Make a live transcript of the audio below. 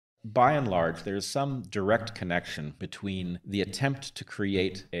by and large, there's some direct connection between the attempt to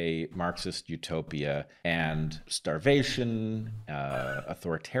create a Marxist utopia and starvation,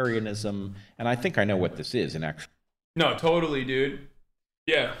 authoritarianism, and I think I know what this is in actual. No, totally, dude.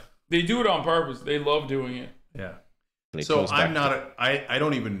 Yeah, they do it on purpose. They love doing it. Yeah. So I'm not. I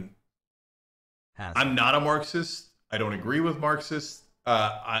don't even. I'm not a Marxist. I don't agree with Marxists.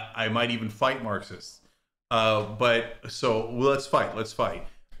 I might even fight Marxists. But so let's fight. Let's fight.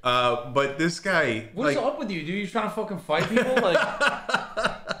 But this guy. What's up with you, dude? You trying to fucking fight people? Like,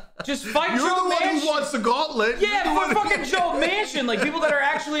 just fight You're Joe the one Manchin. who wants the gauntlet. Yeah, for fucking Joe Manchin. Like, people that are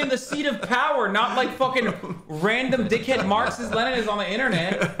actually in the seat of power, not like fucking random dickhead Marxist-Leninists on the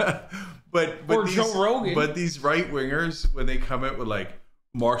internet. Or Joe Rogan. But these right-wingers, when they come out with like,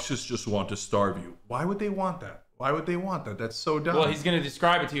 Marxists just want to starve you. Why would they want that? Why would they want that? That's so dumb. Well, he's going to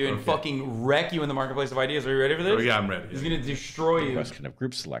describe it to you and fucking wreck you in the marketplace of ideas. Are you ready for this? Oh, yeah, I'm ready. He's going to destroy you. Question of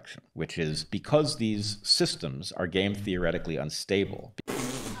group selection, which is because these systems are game theoretically unstable.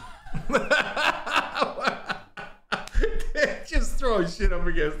 Just throw shit up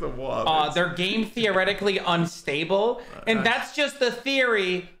against the wall. They're game theoretically unstable, and that's just the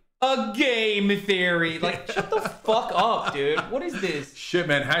theory. A game theory. Like, shut the fuck up, dude. What is this? Shit,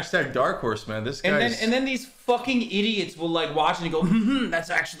 man. Hashtag Dark Horse, man. This guy's... And then these fucking idiots will like watch it and go,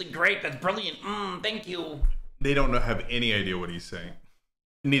 that's actually great. That's brilliant. Thank you. They don't have any idea what he's saying.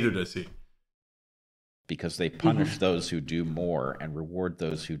 Neither does he. Because they punish those who do more and reward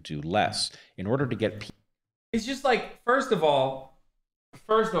those who do less in order to get people. It's just like, first of all,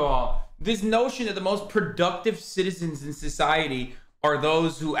 this notion that the most productive citizens in society are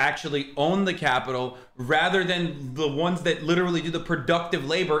those who actually own the capital rather than the ones that literally do the productive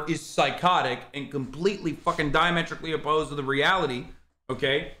labor is psychotic and completely fucking diametrically opposed to the reality,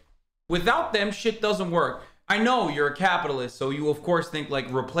 okay? Without them, shit doesn't work. I know you're a capitalist, so you of course think like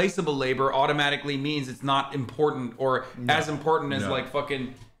replaceable labor automatically means it's not important or as important as like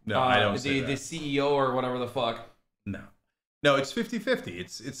fucking I don't say the CEO or whatever the fuck. No, it's 50-50.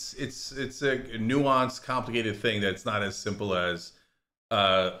 It's a nuanced, complicated thing that's not as simple as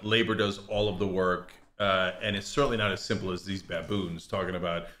labor does all of the work, and it's certainly not as simple as these baboons talking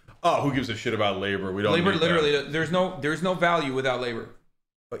about, oh, who gives a shit about labor? We don't. Labor literally, there's no value without labor.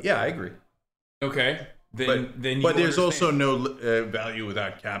 But yeah, I agree. Okay, but there's also no value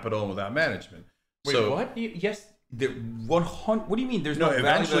without capital and without management. Wait, so, what? Yes, 100. What do you mean? There's no value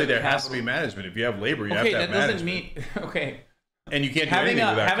eventually there capital? has to be management. If you have labor, you have to have management. Okay, that doesn't mean okay. And you can't do anything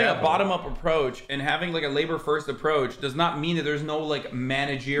without having capital. a bottom-up approach and having like a labor-first approach does not mean that there's no like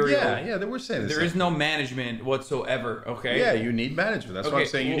managerial. Yeah, we're saying there is no management whatsoever. Okay. Yeah, you need management. That's why I'm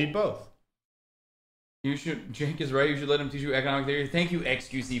saying you need both. You should. Cenk is right. You should let him teach you economic theory. Thank you,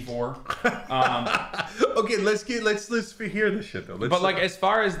 XQC4. Okay, let's hear this shit though. But like, as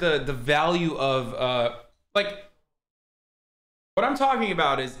far as the value of like, what I'm talking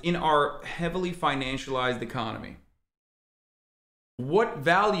about is in our heavily financialized economy. What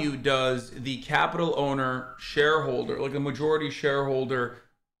value does the capital owner shareholder, like the majority shareholder,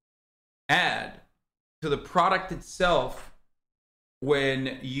 add to the product itself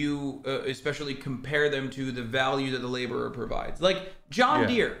when you especially compare them to the value that the laborer provides? Like John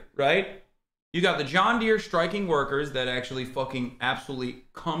Deere, right? You got the John Deere striking workers that actually fucking absolutely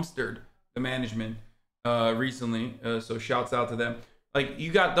comstered the management recently. So shouts out to them. Like,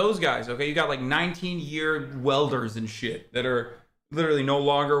 you got those guys, okay? You got like 19-year welders and shit that are literally no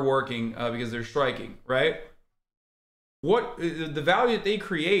longer working because they're striking, right? What the value that they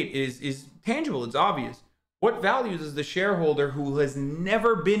create is tangible. It's obvious. What value does the shareholder who has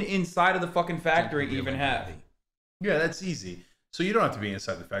never been inside of the fucking factory even have? Yeah, that's easy. So you don't have to be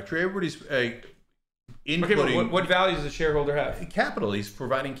inside the factory. Everybody's inputting. Okay, but what value does the shareholder have? Capital. He's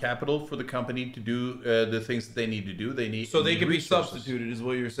providing capital for the company to do the things that they need to do. So they can be substituted, is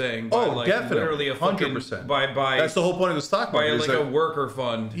what you're saying. Oh, by, like, definitely, literally a 100%. By that's the whole point of the stock market. By like a worker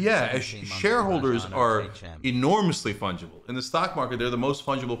fund. Yeah, shareholders are enormously fungible. In the stock market, they're the most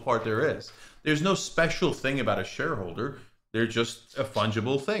fungible part there is. There's no special thing about a shareholder. They're just a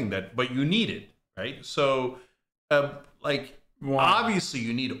fungible thing but you need it, right? So, obviously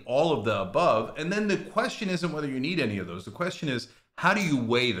you need all of the above. And then the question isn't whether you need any of those. The question is, how do you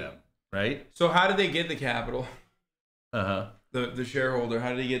weigh them, right? So how do they get the capital? Uh-huh. The shareholder, how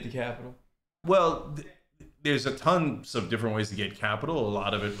do they get the capital? Well, there's a tons of different ways to get capital. A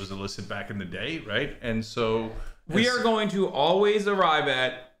lot of it was illicit back in the day, right? And so... We are going to always arrive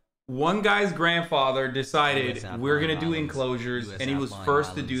at one guy's grandfather decided we're going to do enclosures, and he was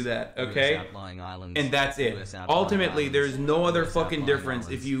first to do that, okay? And that's it. Ultimately, there's no other fucking difference.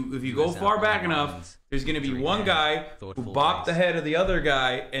 If you go far back enough, there's going to be one guy who bopped the head of the other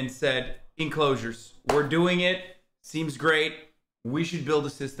guy and said, enclosures. We're doing it. Seems great. We should build a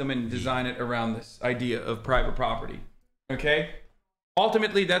system and design it around this idea of private property, okay?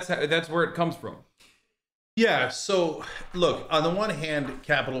 Ultimately, that's where it comes from. Yeah. So, look. On the one hand,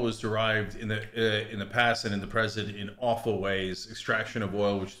 capital was derived in the past and in the present in awful ways. Extraction of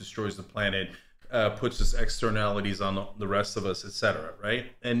oil, which destroys the planet, puts its externalities on the rest of us, etc. Right?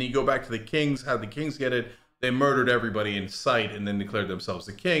 And you go back to the kings. How did the kings get it? They murdered everybody in sight and then declared themselves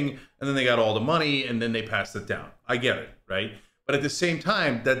the king. And then they got all the money and then they passed it down. I get it, right? But at the same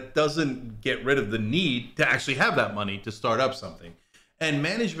time, that doesn't get rid of the need to actually have that money to start up something. And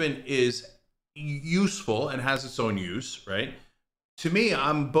management is useful and has its own use, right? To me,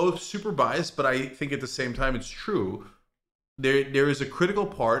 I'm both super biased, but I think at the same time it's true. There is a critical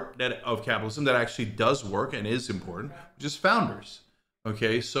part of capitalism that actually does work and is important, which is founders.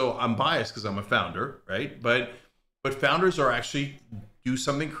 Okay, so I'm biased because I'm a founder, right? But founders are actually do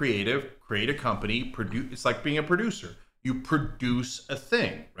something creative, create a company, produce. It's like being a producer. You produce a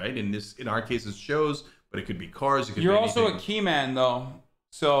thing, right? In our case, it's shows, but it could be cars. It could You're be also anything. a key man, though.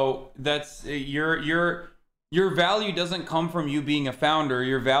 So that's your value doesn't come from you being a founder.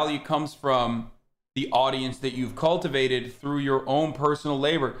 Your value comes from the audience that you've cultivated through your own personal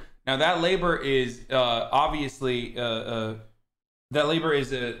labor. Now that labor is obviously that labor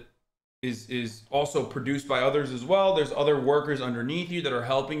is also produced by others as well. There's other workers underneath you that are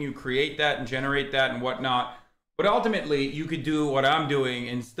helping you create that and generate that and whatnot. But ultimately, you could do what I'm doing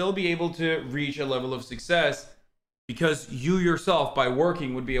and still be able to reach a level of success because you yourself, by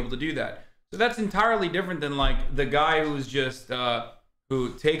working, would be able to do that. So that's entirely different than like the guy who's just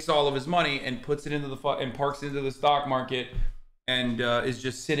who takes all of his money and puts it into and parks it into the stock market and is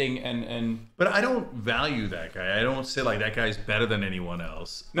just sitting and. But I don't value that guy. I don't say like that guy's better than anyone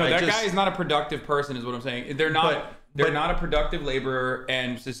else. No, that guy is not a productive person, is what I'm saying. They're not. They're not a productive laborer,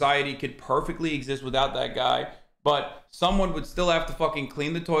 and society could perfectly exist without that guy. But someone would still have to fucking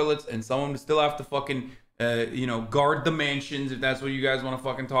clean the toilets, and someone would still have to fucking, guard the mansions, if that's what you guys want to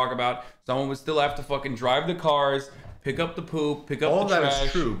fucking talk about. Someone would still have to fucking drive the cars, pick up the poop, pick up the trash. All that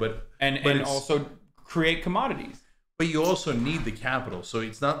is true, but also create commodities. But you also need the capital, so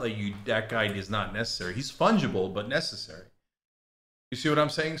it's not like that guy is not necessary. He's fungible, but necessary. You see what I'm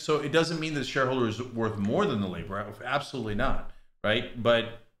saying? So it doesn't mean that the shareholder is worth more than the labor. Absolutely not, right?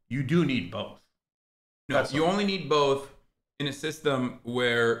 But you do need both. No, you only need both in a system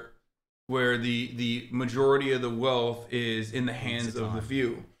where the majority of the wealth is in the hands of the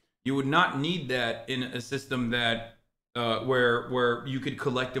few. You would not need that in a system that where you could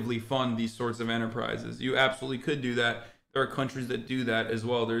collectively fund these sorts of enterprises. You absolutely could do that. There are countries that do that as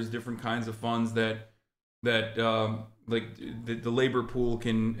well. There's different kinds of funds that like the labor pool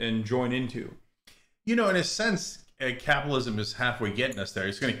can join into. In a sense, capitalism is halfway getting us there.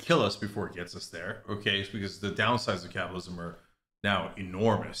 It's going to kill us before it gets us there. Okay, it's because the downsides of capitalism are now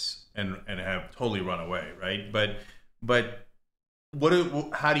enormous and have totally run away, right? But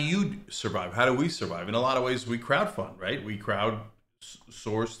how do you survive? How do we survive? In a lot of ways, we crowdfund, right? We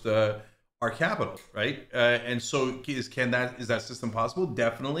crowdsourced our capital, right? And so is that system possible?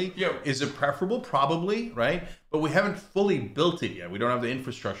 Definitely. Yeah. Is it preferable? Probably, right? But we haven't fully built it yet. We don't have the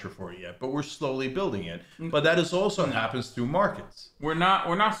infrastructure for it yet, but we're slowly building it. But that is also happens through markets. We're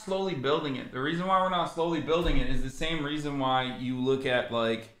not slowly building it. The reason why we're not slowly building it is the same reason why you look at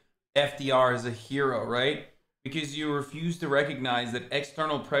like FDR as a hero, right? Because you refuse to recognize that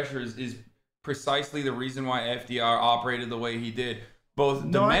external pressures is precisely the reason why FDR operated the way he did.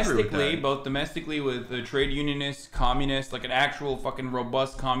 Both domestically with the trade unionists, communists, like an actual fucking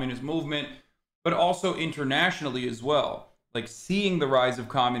robust communist movement, but also internationally as well. Like seeing the rise of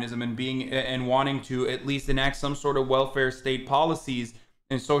communism and wanting to at least enact some sort of welfare state policies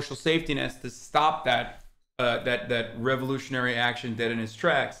and social safety nets to stop that revolutionary action dead in its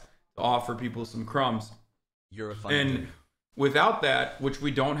tracks, to offer people some crumbs. And without that, which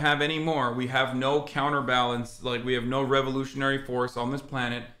we don't have anymore, we have no counterbalance, like we have no revolutionary force on this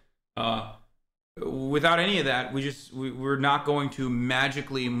planet. Without any of that, we're not going to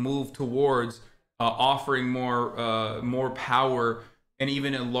magically move towards offering more power and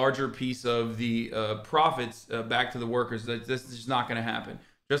even a larger piece of the profits back to the workers. This is just not going to happen.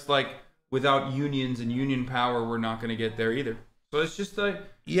 Just like without unions and union power, we're not going to get there either. So it's just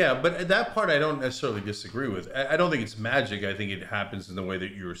yeah, but that part I don't necessarily disagree with. I don't think it's magic. I think it happens in the way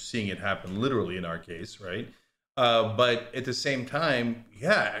that you're seeing it happen literally in our case, right? But at the same time,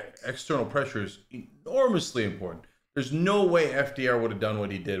 yeah, external pressure is enormously important. There's no way FDR would have done what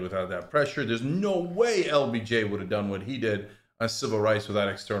he did without that pressure. There's no way LBJ would have done what he did on civil rights without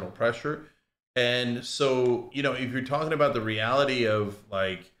external pressure. And so, you know, if you're talking about the reality of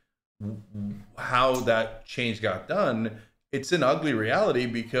like how that change got done, it's an ugly reality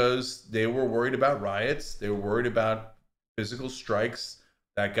because they were worried about riots. They were worried about physical strikes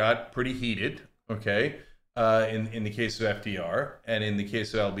that got pretty heated, okay, in the case of FDR. And in the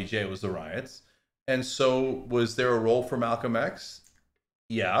case of LBJ, it was the riots. And so was there a role for Malcolm X?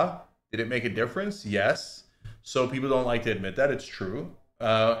 Yeah. Did it make a difference? Yes. So people don't like to admit that. It's true.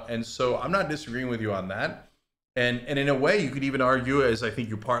 And so I'm not disagreeing with you on that. And in a way, you could even argue, as I think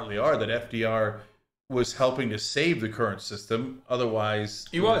you partly are, that FDR was helping to save the current system. Otherwise,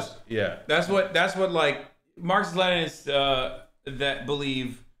 he was. Yeah. That's what like Marxist-Leninists that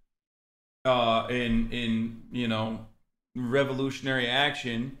believe in you know, revolutionary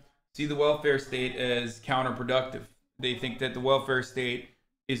action see the welfare state as counterproductive. They think that the welfare state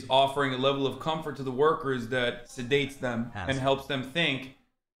is offering a level of comfort to the workers that sedates them and helps them think,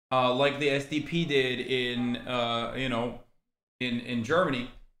 like the SDP did in you know, in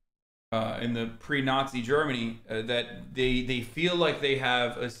Germany, in the pre-Nazi Germany, that they feel like they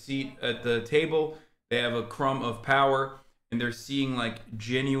have a seat at the table, they have a crumb of power, and they're seeing like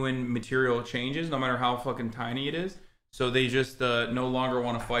genuine material changes, no matter how fucking tiny it is. So they just no longer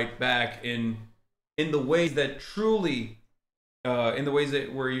want to fight back in the ways that truly, in the ways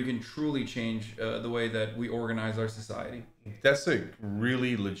that where you can truly change the way that we organize our society. That's a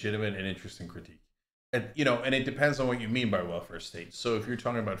really legitimate and interesting critique. And, you know, and it depends on what you mean by welfare state. So if you're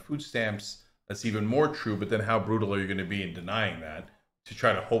talking about food stamps, that's even more true. But then how brutal are you going to be in denying that to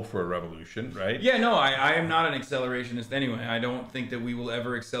try to hope for a revolution, right? Yeah, no, I am not an accelerationist anyway. I don't think that we will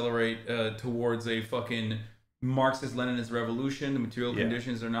ever accelerate towards a fucking Marxist-Leninist revolution. The material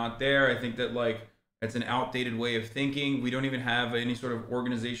conditions are not there. I think that like it's an outdated way of thinking. We don't even have any sort of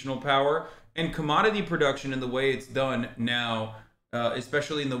organizational power, and commodity production in the way it's done now,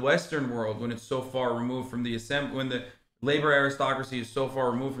 especially in the Western world, when it's so far removed from the assembly, when the labor aristocracy is so far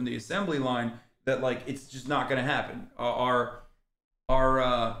removed from the assembly line, that like it's just not going to happen. Our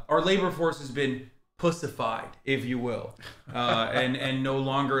labor force has been pussified, if you will, and no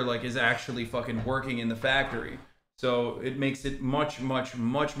longer like is actually fucking working in the factory. So it makes it much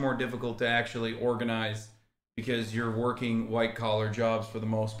more difficult to actually organize because you're working white collar jobs for the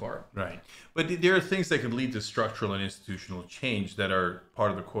most part. Right. But there are things that could lead to structural and institutional change that are part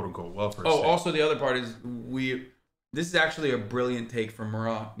of the quote unquote welfare state. Also the other part is this is actually a brilliant take from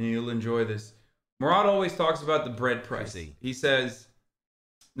Murat, and you'll enjoy this. Murat always talks about the bread price. He says,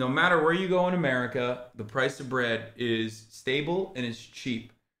 no matter where you go in America, the price of bread is stable and it's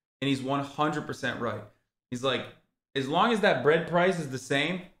cheap. And he's 100% right. He's like, as long as that bread price is the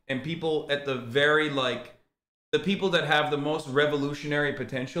same and people at the very, like, the people that have the most revolutionary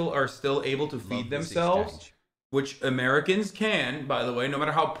potential are still able to feed themselves, which Americans can, by the way, no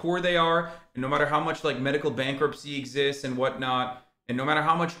matter how poor they are, and no matter how much, like, medical bankruptcy exists and whatnot, and no matter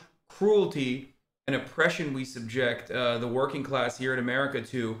how much cruelty and oppression we subject the working class here in America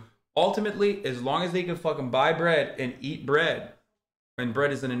to, ultimately, as long as they can fucking buy bread and eat bread, and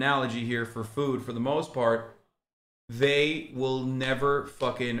bread is an analogy here for food for the most part, they will never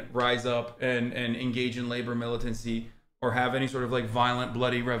fucking rise up and engage in labor militancy or have any sort of like violent,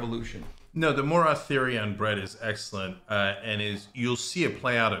 bloody revolution. No, the Murat theory on bread is excellent, and you'll see it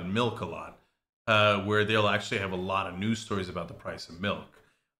play out in milk a lot, where they'll actually have a lot of news stories about the price of milk.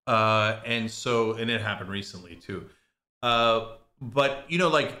 And it happened recently too. But, you know,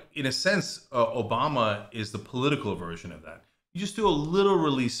 like in a sense, Obama is the political version of that. You just do a little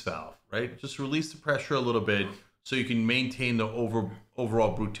release valve, right? Just release the pressure a little bit so you can maintain the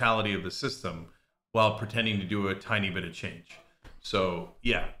overall brutality of the system while pretending to do a tiny bit of change. So,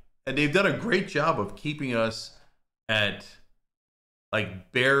 yeah. And they've done a great job of keeping us at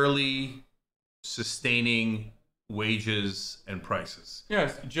like barely sustaining wages and prices.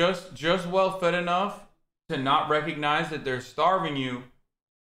 Yes, just well fed enough to not recognize that they're starving you,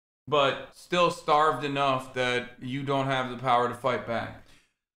 but still starved enough that you don't have the power to fight back.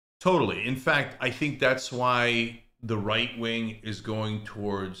 Totally. In fact, I think that's why the right wing is going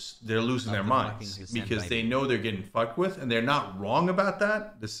towards, they're losing their minds because they know they're getting fucked with, and they're not wrong about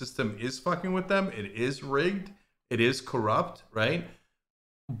that. The system is fucking with them. It is rigged. It is corrupt, right?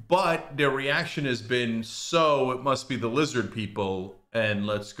 But their reaction has been, so it must be the lizard people, and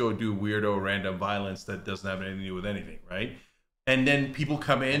let's go do weirdo random violence that doesn't have anything to do with anything, right? and then people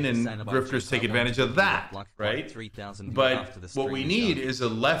come in and grifters take advantage of that, right? But what we need is a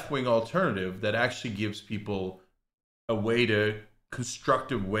left-wing alternative that actually gives people a way to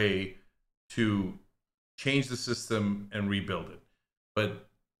constructive way to change the system and rebuild it.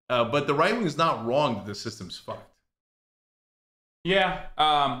 But the right wing is not wrong that the system's fucked. Yeah,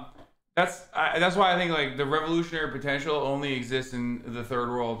 that's why I think like the revolutionary potential only exists in the third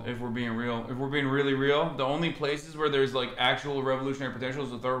world. If we're being real, if we're being really real, the only places where there's like actual revolutionary potential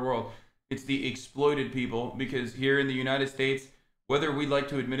is the third world. It's the exploited people, because here in the United States, whether we like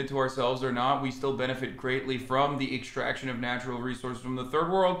to admit it to ourselves or not, we still benefit greatly from the extraction of natural resources from the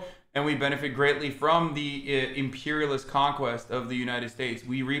third world, and we benefit greatly from the imperialist conquest of the United States.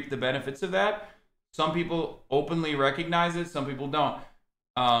 We reap the benefits of that. Some people openly recognize it, some people don't.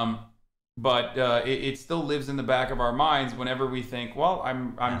 But it still lives in the back of our minds whenever we think, well,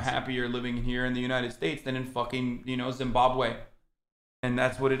 I'm happier living here in the United States than in fucking, Zimbabwe. And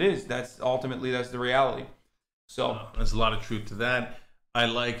that's what it is. That's the reality. So there's a lot of truth to that.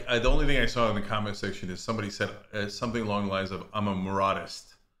 The only thing I saw in the comment section is somebody said something along the lines of, I'm a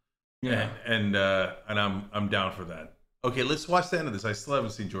Muradist. Yeah. And I'm down for that. Okay, let's watch the end of this. I still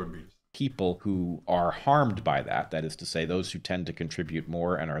haven't seen Jordan Peterson. People who are harmed by that is to say those who tend to contribute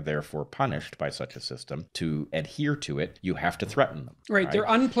more and are therefore punished by such a system, to adhere to it, you have to threaten them. Right, they're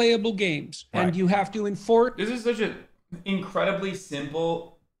unplayable games, and you have to enforce. This is such an incredibly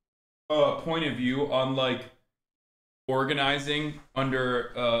simple point of view on like organizing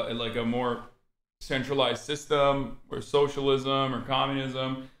under like a more centralized system, or socialism, or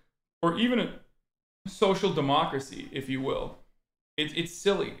communism, or even a social democracy, if you will. It's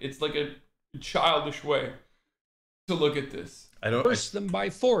silly. It's like a childish way to look at this. Force them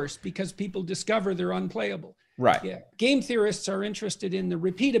by force because people discover they're unplayable. Right. Yeah. Game theorists are interested in the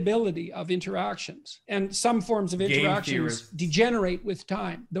repeatability of interactions, and some forms of interactions degenerate with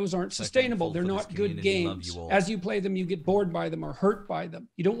time. Those aren't sustainable. They're not good games. As you play them, you get bored by them or hurt by them.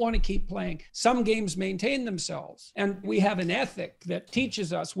 You don't want to keep playing. Some games maintain themselves, and we have an ethic that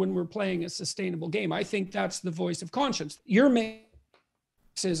teaches us when we're playing a sustainable game. I think that's the voice of conscience.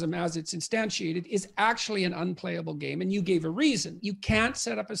 Marxism, as it's instantiated, is actually an unplayable game, and you gave a reason. You can't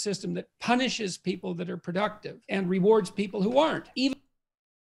set up a system that punishes people that are productive and rewards people who aren't.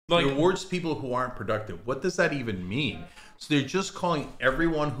 Rewards people who aren't productive. What does that even mean? So they're just calling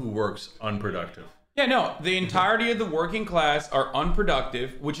everyone who works unproductive. Yeah, no, the entirety of the working class are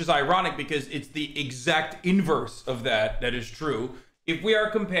unproductive, which is ironic because it's the exact inverse of that is true. If we are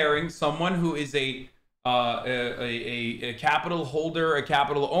comparing someone who is a capital holder, a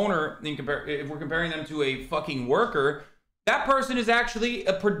capital owner, if we're comparing them to a fucking worker, that person is actually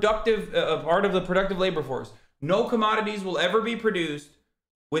a productive, part of the productive labor force. No commodities will ever be produced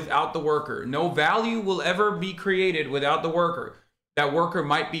without the worker. No value will ever be created without the worker. That worker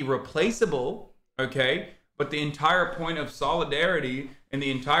might be replaceable, okay? But the entire point of solidarity and the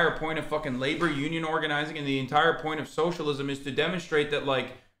entire point of fucking labor union organizing and the entire point of socialism is to demonstrate that,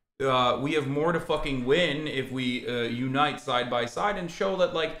 like, we have more to fucking win if we unite side by side and show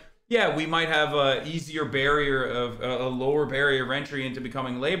that, like, yeah, we might have a easier barrier of a lower barrier of entry into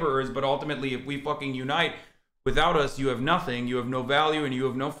becoming laborers, but ultimately if we fucking unite, without us you have nothing, you have no value, and you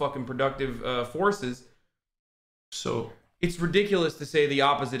have no fucking productive forces. So it's ridiculous to say the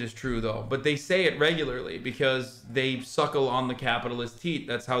opposite is true, though, but they say it regularly because they suckle on the capitalist teat.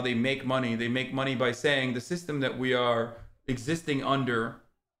 That's how they make money. They make money by saying the system that we are existing under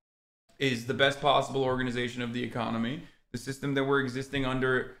is the best possible organization of the economy. The system that we're existing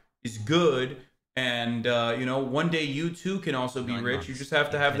under is good, and one day you too can also be rich. You just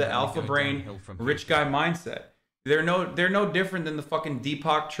have to have the alpha brain, rich guy mindset. They're no different than the fucking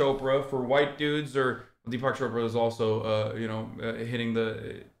Deepak Chopra for white dudes, or Deepak Chopra is also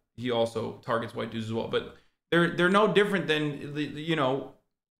he also targets white dudes as well. But they're no different than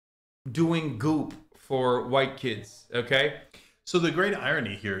doing goop for white kids. Okay. So the great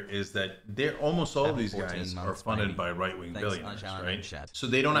irony here is that almost all of these guys are funded by right-wing billionaires, right? So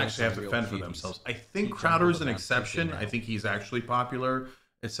they don't actually have to fend for themselves. I think Crowder is an exception. I think he's actually popular,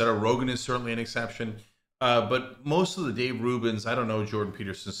 etc. Rogan is certainly an exception. But most of the Dave Rubins, I don't know Jordan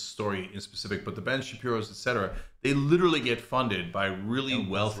Peterson's story in specific, but the Ben Shapiro's, etc., they literally get funded by really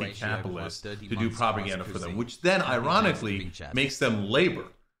wealthy capitalists to do propaganda for them, which then ironically makes them labor.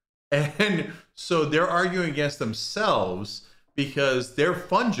 And so they're arguing against themselves because they're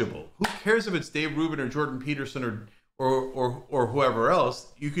fungible. Who cares if it's Dave Rubin or Jordan Peterson or whoever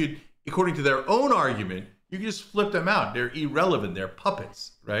else? You could, according to their own argument, you can just flip them out. They're irrelevant. They're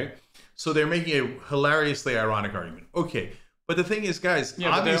puppets, right? So they're making a hilariously ironic argument. Okay, But the thing is, guys, yeah,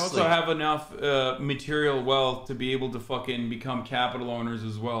 but they obviously, also have enough material wealth to be able to fucking become capital owners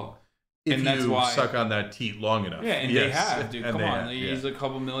as well. if and you that's why, suck on that teat long enough. Yeah, and yes. they have, dude. And Come they on, have, he's a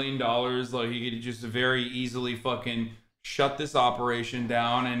couple $1 million. Like he could just very easily fucking shut this operation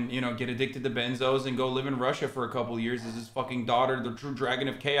down and, you know, get addicted to benzos and go live in Russia for a couple years as his fucking daughter, the true dragon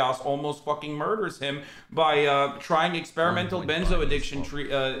of chaos, almost fucking murders him by trying experimental benzo addiction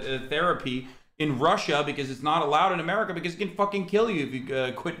therapy in Russia because it's not allowed in America because it can fucking kill you if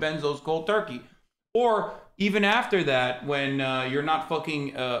you quit benzos cold turkey. Or even after that, when you're not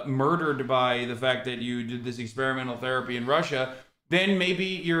fucking murdered by the fact that you did this experimental therapy in Russia, then maybe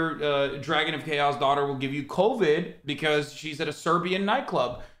your Dragon of Chaos daughter will give you COVID because she's at a Serbian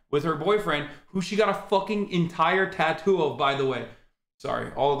nightclub with her boyfriend, who she got a fucking entire tattoo of, by the way. Sorry,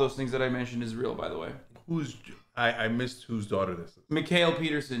 all of those things that I mentioned is real, by the way. I missed whose daughter this is. Mikhail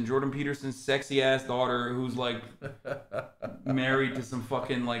Peterson, Jordan Peterson's sexy ass daughter, who's like married to some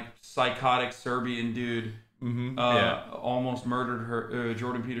fucking like psychotic Serbian dude. Almost murdered her,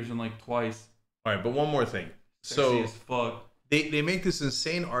 Jordan Peterson, like twice. All right, but one more thing. Sexy as fuck. They make this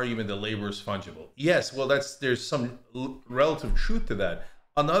insane argument that labor is fungible. Yes, well, there's some relative truth to that.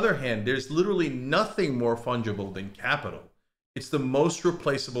 On the other hand, there's literally nothing more fungible than capital. It's the most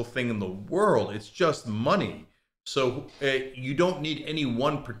replaceable thing in the world. It's just money. So you don't need any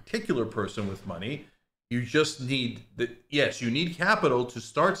one particular person with money. You just need yes, you need capital to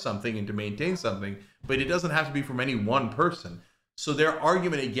start something and to maintain something, but it doesn't have to be from any one person. So their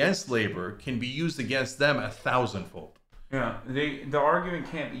argument against labor can be used against them 1,000-fold. Yeah, the argument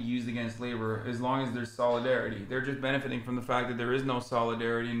can't be used against labor as long as there's solidarity. They're just benefiting from the fact that there is no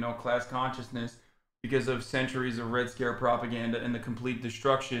solidarity and no class consciousness because of centuries of Red Scare propaganda and the complete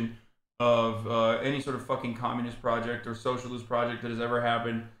destruction of any sort of fucking communist project or socialist project that has ever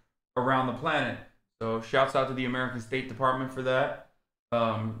happened around the planet. So shouts out to the American State Department for that.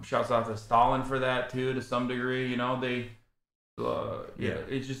 Shouts out to Stalin for that too, to some degree. You know,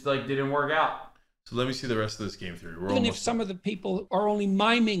 it just like didn't work out. So let me see the rest of this game theory. Even if some of the people are only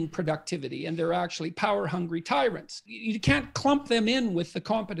miming productivity and they're actually power-hungry tyrants, you can't clump them in with the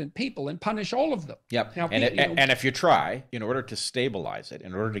competent people and punish all of them. Yep. Now, and if you try, in order to stabilize it,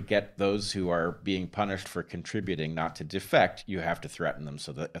 in order to get those who are being punished for contributing not to defect, you have to threaten them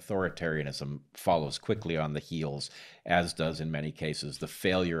so that authoritarianism follows quickly on the heels, as does in many cases the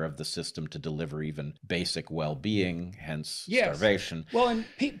failure of the system to deliver even basic well-being, hence starvation. Well, and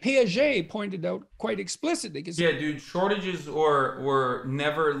Piaget pointed out quite explicitly. Yeah, dude, shortages were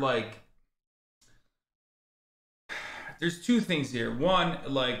never like... There's two things here. One,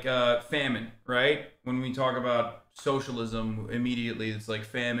 like famine, right? When we talk about socialism, immediately it's like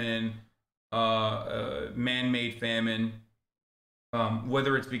famine, man-made famine.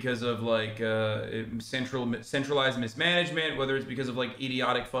 Whether it's because of like centralized mismanagement, whether it's because of like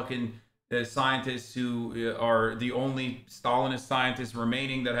idiotic fucking scientists who are the only Stalinist scientists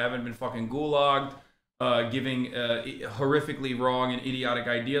remaining that haven't been fucking gulagged, giving horrifically wrong and idiotic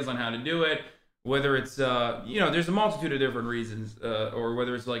ideas on how to do it. Whether it's there's a multitude of different reasons, or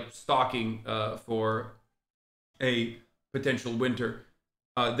whether it's like stocking for a potential winter.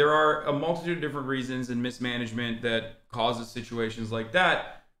 There are a multitude of different reasons and mismanagement that causes situations like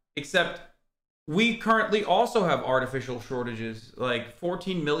that, except we currently also have artificial shortages. Like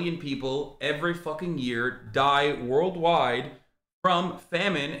 14 million people every fucking year die worldwide from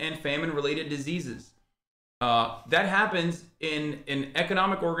famine and famine-related diseases. That happens in an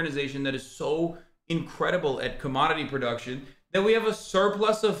economic organization that is so incredible at commodity production that we have a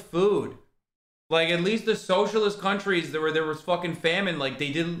surplus of food. Like, at least the socialist countries where there was fucking famine, like, they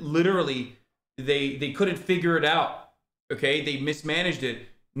didn't literally, they couldn't figure it out, okay? They mismanaged it,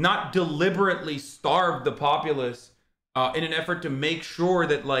 not deliberately starved the populace in an effort to make sure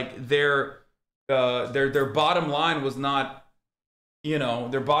that, like, their bottom line was not,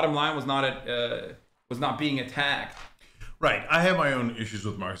 was not being attacked. Right. I have my own issues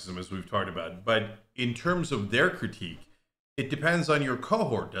with Marxism, as we've talked about. But in terms of their critique, it depends on your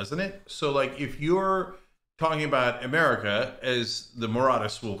cohort, doesn't it? So, like, if you're talking about America, as the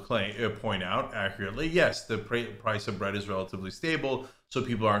Moratists will point out accurately, yes, the price of bread is relatively stable, so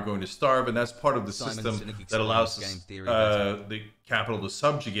people aren't going to starve, and that's part of the system that allows the capital to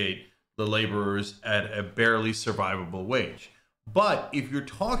subjugate the laborers at a barely survivable wage. But if you're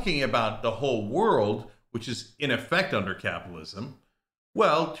talking about the whole world, which is in effect under capitalism,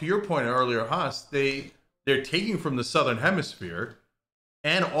 well, to your point earlier, Haas, they're taking from the Southern Hemisphere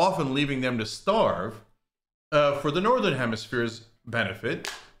and often leaving them to starve for the Northern Hemisphere's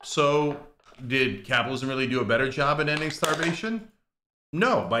benefit. So did capitalism really do a better job in ending starvation?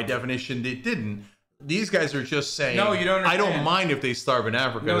 No, by definition, it didn't. These guys are just saying, no, you don't understand. I don't mind if they starve in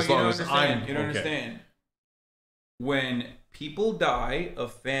Africa as long as I'm You don't understand. When people die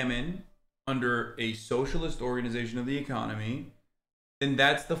of famine under a socialist organization of the economy, then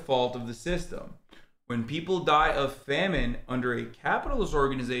that's the fault of the system. When people die of famine under a capitalist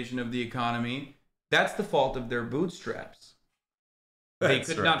organization of the economy, that's the fault of their bootstraps. They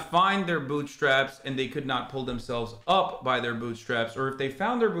could not find their bootstraps, and they could not pull themselves up by their bootstraps. Or if they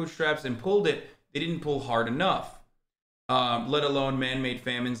found their bootstraps and pulled it, they didn't pull hard enough. Let alone man-made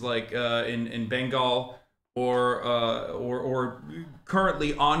famines like in Bengal, or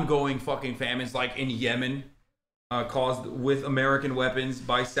currently ongoing fucking famines like in Yemen, caused with American weapons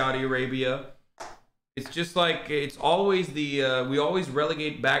by Saudi Arabia. It's just like, it's always we always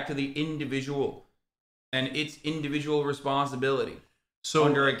relegate back to the individual and its individual responsibility. So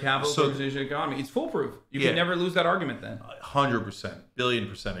under a capitalist organization economy, it's foolproof. You can never lose that argument then. 100%,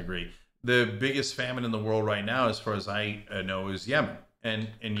 billion% agree. The biggest famine in the world right now, as far as I know, is Yemen. And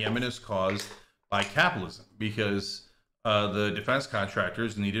Yemen is caused by capitalism because the defense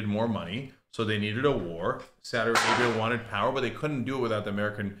contractors needed more money, so they needed a war. Saudi Arabia wanted power, but they couldn't do it without the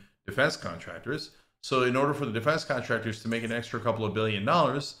American defense contractors. So in order for the defense contractors to make an extra couple of $1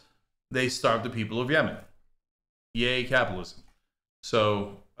 billion, they starved the people of Yemen. Yay, capitalism.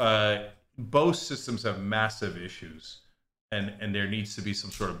 So both systems have massive issues, and there needs to be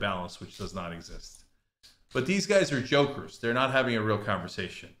some sort of balance, which does not exist. But these guys are jokers. They're not having a real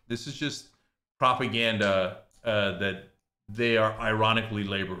conversation. This is just propaganda that they are ironically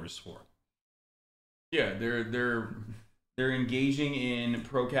laborers for. Yeah, they're engaging in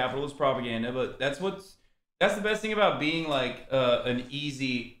pro-capitalist propaganda, but that's the best thing about being like an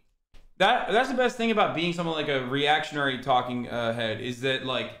easy. That's the best thing about being someone like a reactionary talking head, is that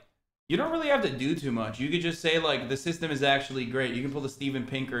like you don't really have to do too much. You could just say like the system is actually great. You can pull the Steven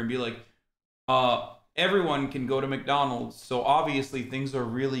Pinker and be like, everyone can go to McDonald's, so obviously things are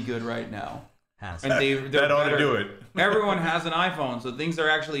really good right now. And that ought to do it. Everyone has an iPhone, so things are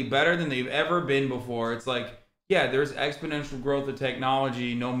actually better than they've ever been before. It's like, yeah, there's exponential growth of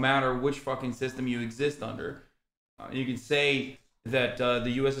technology no matter which fucking system you exist under. You can say that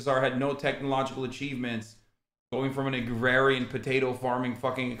the USSR had no technological achievements, going from an agrarian potato farming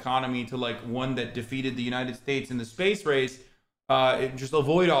fucking economy to like one that defeated the United States in the space race. Just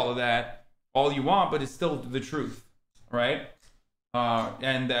avoid all of that all you want, but it's still the truth, right?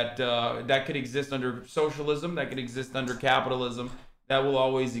 And that could exist under socialism, that could exist under capitalism, that will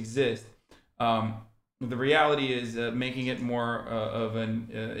always exist. The reality is making it more of an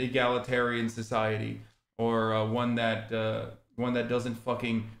egalitarian society, or one that doesn't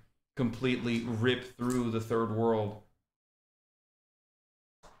fucking completely rip through the third world.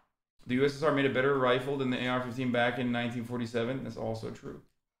 The USSR made a better rifle than the AR-15 back in 1947. That's also true.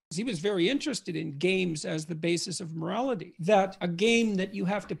 He was very interested in games as the basis of morality, that a game that you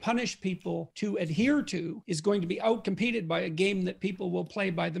have to punish people to adhere to is going to be outcompeted by a game that people will play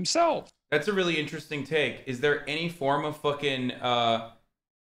by themselves. That's a really interesting take. Is there any form of fucking,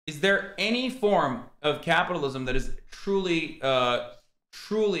 is there any form of capitalism that is truly,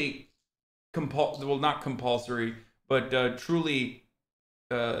 truly well, not compulsory, but truly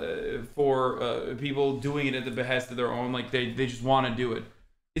for people doing it at the behest of their own, like they just want to do it?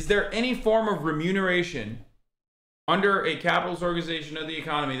 Is there any form of remuneration under a capitalist organization of the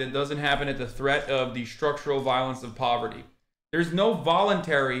economy that doesn't happen at the threat of the structural violence of poverty? There is no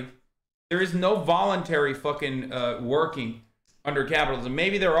voluntary fucking working under capitalism.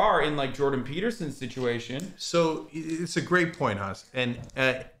 Maybe there are in like Jordan Peterson's situation. So it's a great point, Haas. And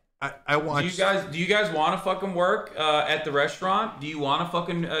I want. Do you guys want to fucking work at the restaurant? Do you want to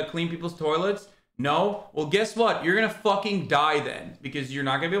fucking clean people's toilets? No? Well, guess what? You're going to fucking die then, because you're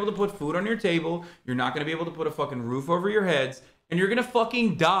not going to be able to put food on your table. You're not going to be able to put a fucking roof over your heads, and you're going to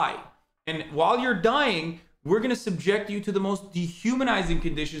fucking die. And while you're dying, we're going to subject you to the most dehumanizing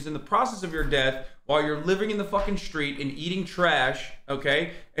conditions in the process of your death while you're living in the fucking street and eating trash,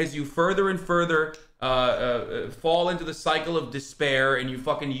 okay? As you further and further fall into the cycle of despair, and you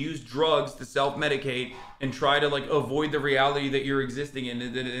fucking use drugs to self-medicate and try to like avoid the reality that you're existing in,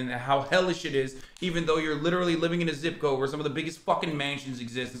 and how hellish it is, even though you're literally living in a zip code where some of the biggest fucking mansions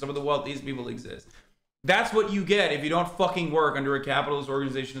exist and some of the wealthiest people exist. That's what you get if you don't fucking work under a capitalist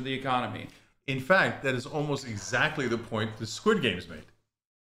organization of the economy. In fact, that is almost exactly the point the Squid Games made.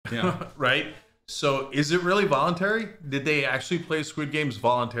 Yeah. Right? So is it really voluntary? Did they actually play Squid Games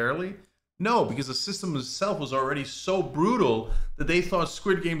voluntarily? No, because the system itself was already so brutal that they thought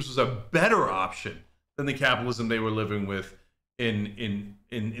Squid Games was a better option than the capitalism they were living with in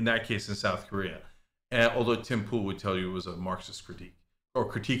that case in South Korea. Although Tim Pool would tell you it was a Marxist critique. Or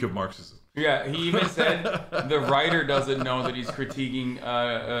critique of Marxism. Yeah, he even said the writer doesn't know that he's critiquing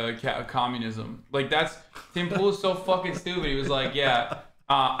communism. Like, that's... Tim Pool is so fucking stupid. He was like, yeah,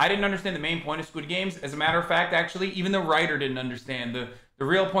 I didn't understand the main point of Squid Games. As a matter of fact, actually, even the writer didn't understand. The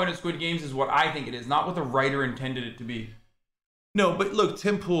real point of Squid Games is what I think it is, not what the writer intended it to be. No, but look,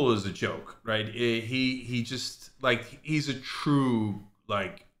 Tim Pool is a joke, right? He just, like, he's a true,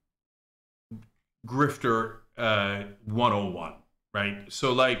 like, grifter 101, right?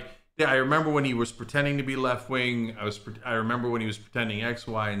 So, like... Yeah, I remember when he was pretending to be left wing. I remember when he was pretending X,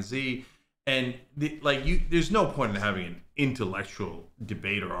 Y, and Z. And there's no point in having an intellectual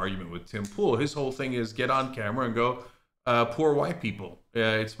debate or argument with Tim Pool. His whole thing is get on camera and go, poor white people.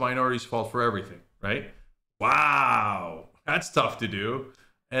 It's minorities' fault for everything, right? Wow, that's tough to do.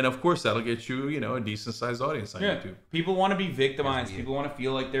 And of course, that'll get you, a decent sized audience on YouTube. People want to be victimized. People want to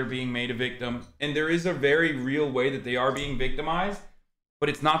feel like they're being made a victim. And there is a very real way that they are being victimized. But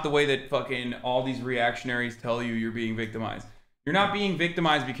it's not the way that fucking all these reactionaries tell you you're being victimized. You're not being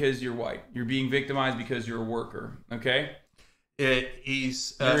victimized because you're white. You're being victimized because you're a worker. Okay? You're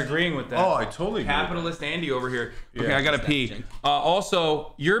agreeing with that. Oh, I totally agree. Capitalist Andy over here. Okay, yeah, I gotta pee.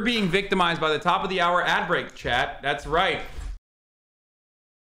 Also, you're being victimized by the top of the hour ad break, chat. That's right.